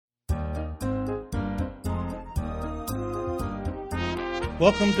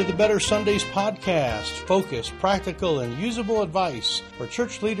Welcome to the Better Sundays podcast. Focused, practical, and usable advice for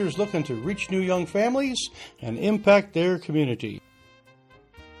church leaders looking to reach new young families and impact their community.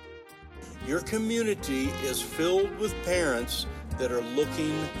 Your community is filled with parents that are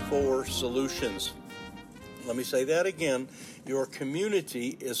looking for solutions. Let me say that again. Your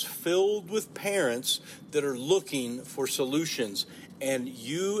community is filled with parents that are looking for solutions. And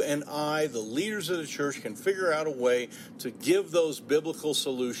you and I, the leaders of the church, can figure out a way to give those biblical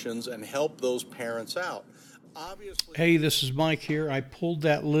solutions and help those parents out. Obviously. Hey, this is Mike here. I pulled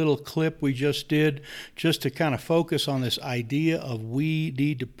that little clip we just did just to kind of focus on this idea of we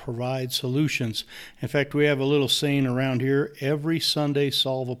need to provide solutions. In fact, we have a little saying around here, every Sunday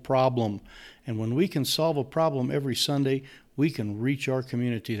solve a problem. And when we can solve a problem every Sunday, we can reach our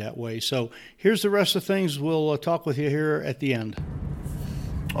community that way. So here's the rest of things. We'll talk with you here at the end.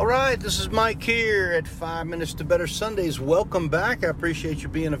 All right, this is Mike here at 5 Minutes to Better Sundays. Welcome back. I appreciate you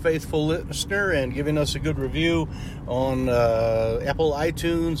being a faithful listener and giving us a good review on Apple,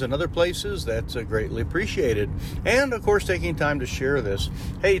 iTunes, and other places. That's greatly appreciated. And, of course, taking time to share this.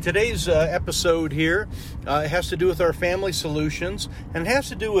 Hey, today's episode here has to do with our family solutions, and it has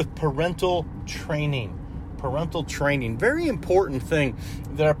to do with parental training. Parental training, very important thing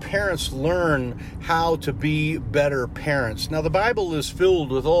that our parents learn how to be better parents. Now, the Bible is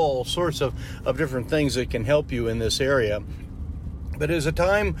filled with all sorts of different things that can help you in this area. But there's a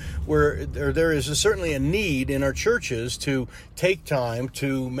time where there is certainly a need in our churches to take time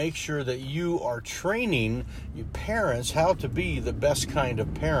to make sure that you are training your parents how to be the best kind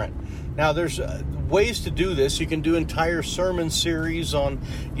of parent. Now, there's ways to do this. You can do entire sermon series on,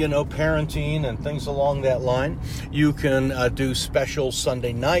 parenting and things along that line. You can do special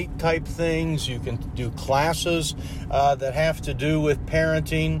Sunday night type things. You can do classes that have to do with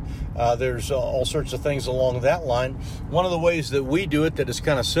parenting. There's all sorts of things along that line. One of the ways that we do it that is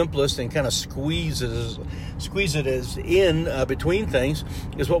kind of simplest and kind of squeeze it as in between things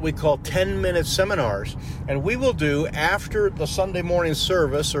is what we call 10-minute seminars. And we will do after the Sunday morning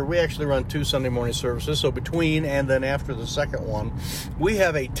service, or we actually run 2 Sunday morning services, so between and then after the second one, we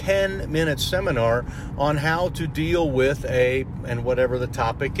have a 10-minute seminar on how to deal with and whatever the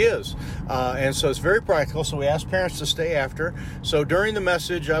topic is. And so it's very practical, so we ask parents to stay after. So during the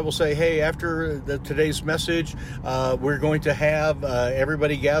message, I will say, hey, after today's message, we're going to have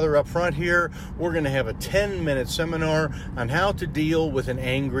everybody gather up front here. We're going to have a 10-minute seminar on how to deal with an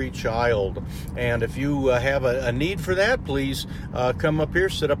angry child. And if you have a need for that, please come up here,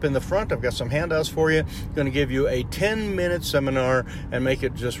 sit up in the front. I've got some handouts for you. I'm going to give you a 10-minute seminar and make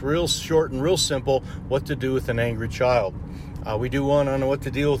it just real short and real simple what to do with an angry child. We do one on how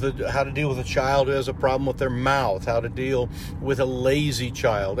to deal with a child who has a problem with their mouth, how to deal with a lazy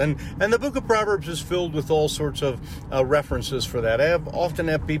child. And the book of Proverbs is filled with all sorts of references for that. I often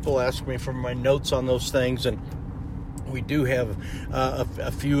have people ask me for my notes on those things, and we do have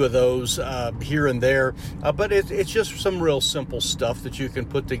a few of those here and there, but it's just some real simple stuff that you can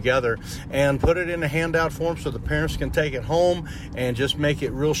put together and put it in a handout form so the parents can take it home and just make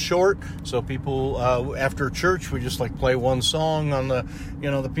it real short. So people, after church, we just play one song on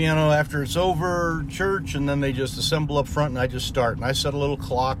the piano after it's over church, and then they just assemble up front and I just start. And I set a little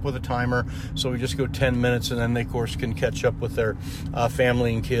clock with a timer, so we just go 10 minutes and then they, of course, can catch up with their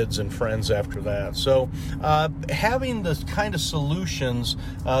family and kids and friends after that. So having the kind of solutions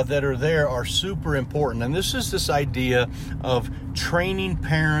that are there are super important. And this is this idea of training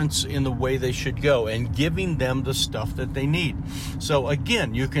parents in the way they should go and giving them the stuff that they need. So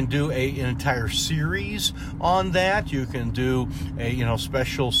again, you can do an entire series on that. You can do a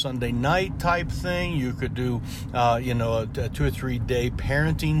special Sunday night type thing. You could do a 2 or 3 day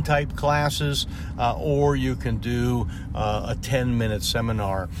parenting type classes, or you can do a 10-minute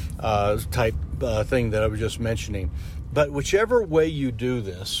seminar type thing that I was just mentioning. But whichever way you do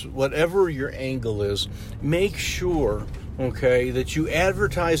this, whatever your angle is, make sure, that you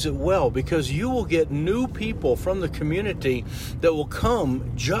advertise it well, because you will get new people from the community that will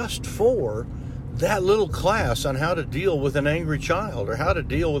come just for that little class on how to deal with an angry child or how to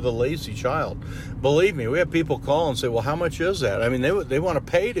deal with a lazy child. Believe me, we have people call and say, well, how much is that? I mean, they want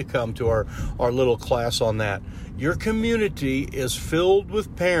to pay to come to our little class on that. Your community is filled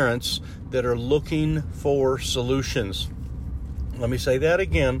with parents that are looking for solutions. Let me say that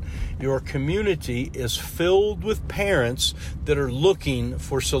again. Your community is filled with parents that are looking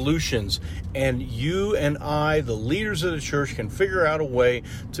for solutions. And you and I, the leaders of the church, can figure out a way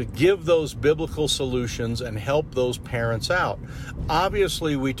to give those biblical solutions and help those parents out.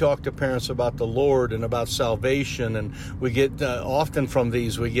 Obviously, we talk to parents about the Lord and about salvation, and we get often from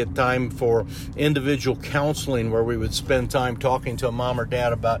these, we get time for individual counseling where we would spend time talking to a mom or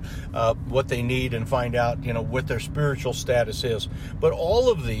dad about what they need and find out, what their spiritual status is. But all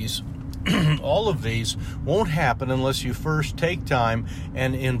of these won't happen unless you first take time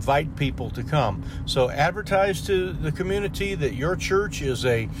and invite people to come. So advertise to the community that your church is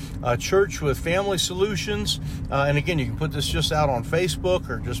a church with family solutions. And again, you can put this just out on Facebook,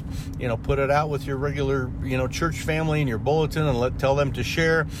 or just, put it out with your regular, church family in your bulletin, and tell them to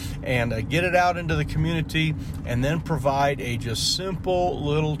share, and get it out into the community, and then provide a just simple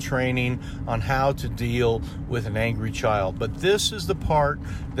little training on how to deal with an angry child. But this is the part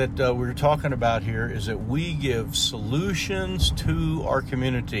that we're talking about here, is that we give solutions to our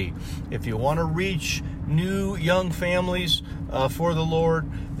community. If you want to reach new young families for the Lord,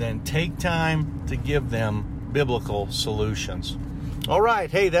 then take time to give them biblical solutions. All right.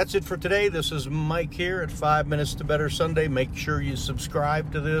 Hey, that's it for today. This is Mike here at 5 Minutes to Better Sunday. Make sure you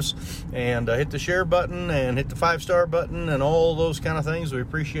subscribe to this, and hit the share button and hit the 5-star button and all those kind of things. We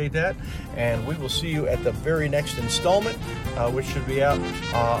appreciate that. And we will see you at the very next installment, which should be out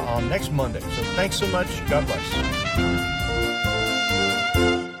on next Monday. So thanks so much. God bless.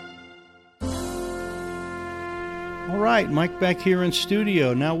 All right, Mike back here in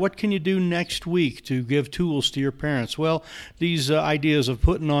studio. Now, what can you do next week to give tools to your parents? Well, these ideas of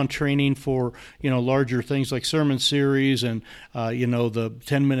putting on training for, larger things like sermon series and, the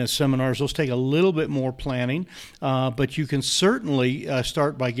 10-minute seminars, those take a little bit more planning. But you can certainly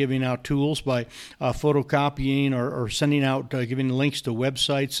start by giving out tools by photocopying or sending out, giving links to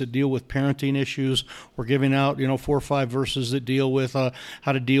websites that deal with parenting issues, or giving out, 4 or 5 verses that deal with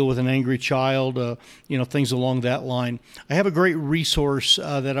how to deal with an angry child, things along that line. I have a great resource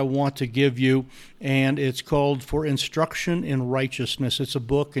that I want to give you, and it's called For Instruction in Righteousness. It's a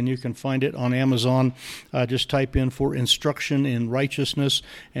book, and you can find it on Amazon. Just type in For Instruction in Righteousness,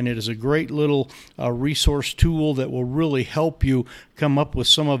 and it is a great little resource tool that will really help you come up with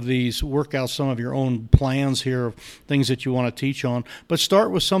some of these, work out some of your own plans here of things that you want to teach on. But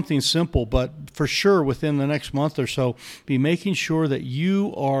start with something simple, but for sure within the next month or so, be making sure that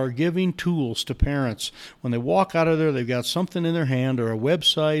you are giving tools to parents. When they walk out of there, they've got something in their hand, or a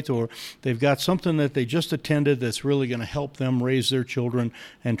website, or they've got something that they just attended that's really going to help them raise their children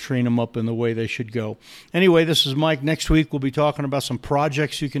and train them up in the way they should go. Anyway, this is Mike. Next week, we'll be talking about some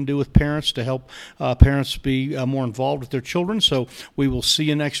projects you can do with parents to help parents be more involved with their children. So we will see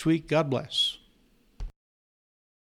you next week. God bless.